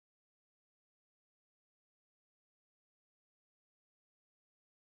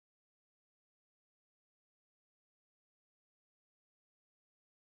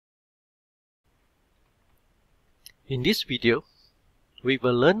In this video, we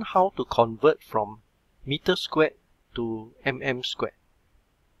will learn how to convert from meter squared to mm squared.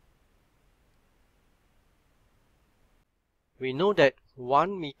 We know that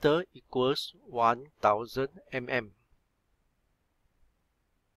 1 meter equals 1000 mm.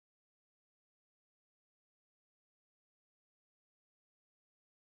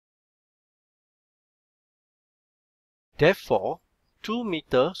 Therefore, 2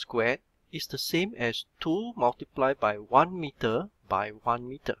 meter squared is the same as 2 multiplied by 1 meter by 1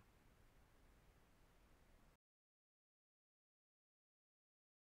 meter.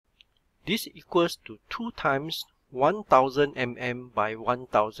 This equals to 2 times 1000 mm by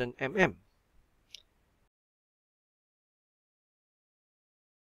 1000 mm.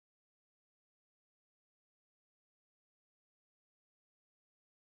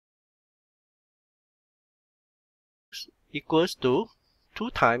 Equals to 2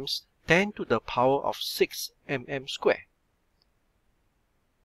 times 10 to the power of 6 mm squared.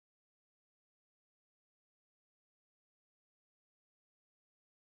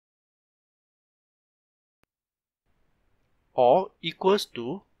 Or equals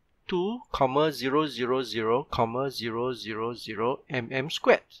to 2,000,000 mm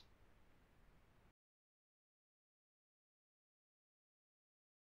squared.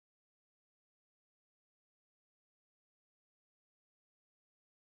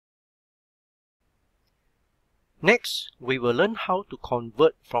 Next, we will learn how to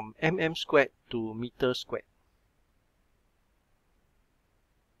convert from mm squared to meter squared.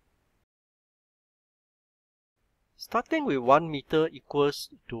 Starting with 1 meter equals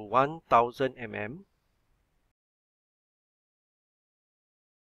to 1000 mm,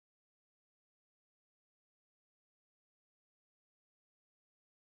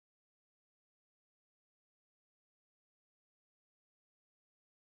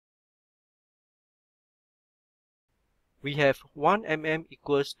 we have 1 mm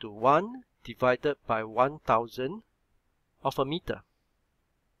equals to 1 divided by 1000 of a meter.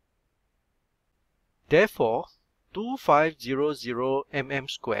 Therefore, 2500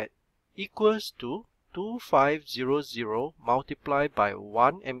 mm squared equals to 2500 multiplied by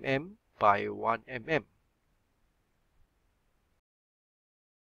 1 mm by 1 mm.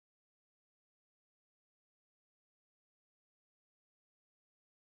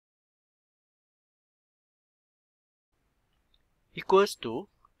 Equals to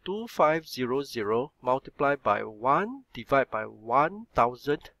 2500 multiplied by 1 divided by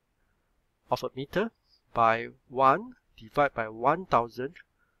 1000 of a meter by 1 divided by 1000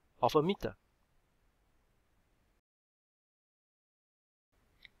 of a meter.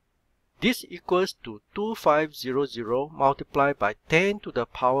 This equals to 2500 multiplied by 10 to the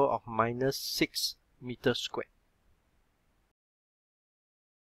power of minus 6 meters squared.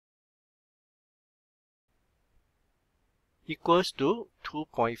 Equals to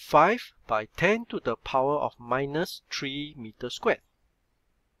 2.5 by 10 to the power of minus 3 meters squared.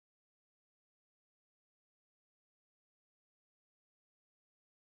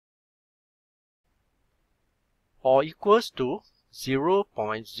 Or equals to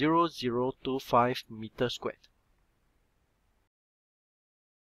 0.0025 meters squared.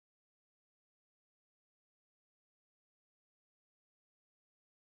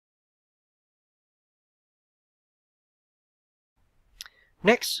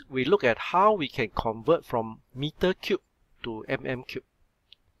 Next, we look at how we can convert from meter cube to mm cube.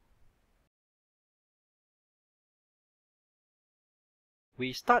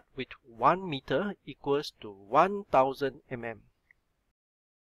 We start with 1 meter equals to 1000 mm.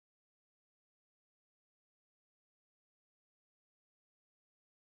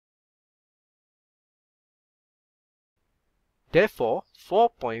 Therefore,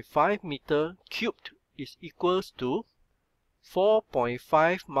 4.5 meter cubed is equals to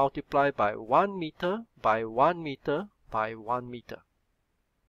 4.5 multiplied by 1 meter by 1 meter by 1 meter.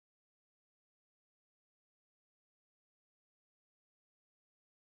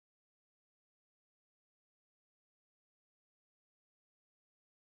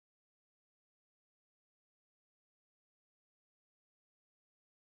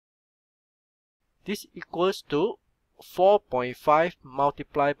 This equals to 4.5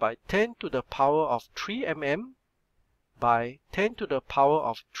 multiplied by 10 to the power of 3 mm by 10 to the power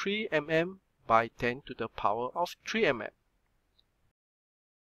of 3 mm by 10 to the power of 3 mm.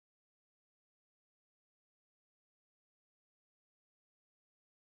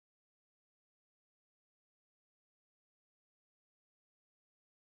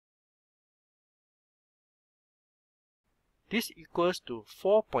 This equals to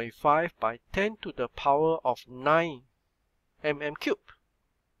 4.5 by 10 to the power of 9 mm cubed.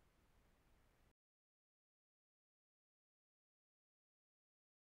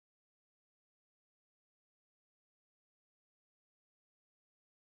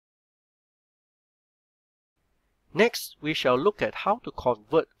 Next, we shall look at how to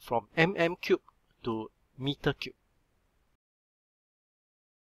convert from mm cube to meter cube.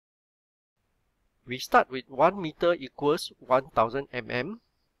 We start with 1 meter equals 1000 mm.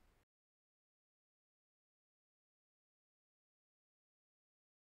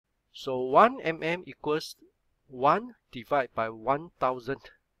 So 1 mm equals 1 divided by 1000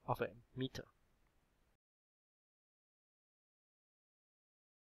 of a meter.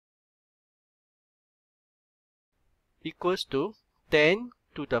 Equals to 10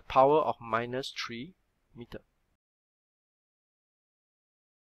 to the power of minus 3 meter.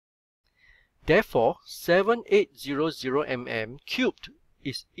 Therefore, 7800 mm cubed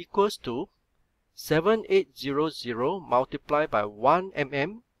is equals to 7800 multiplied by 1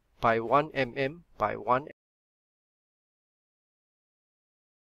 mm by 1 mm by 1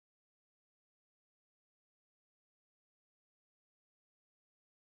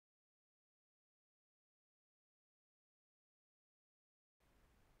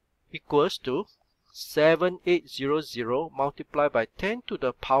 equals to 7800 multiplied by 10 to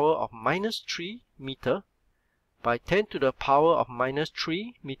the power of minus 3 meter by 10 to the power of minus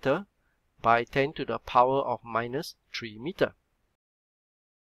 3 meter by 10 to the power of minus 3 meter.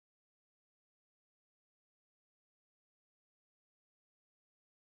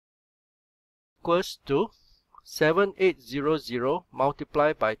 Equals to 7800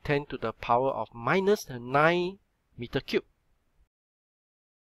 multiplied by 10 to the power of minus 9 meter cube.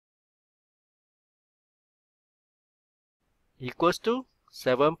 Equals to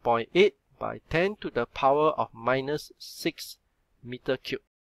 7.8 by 10 to the power of minus 6 meter cube.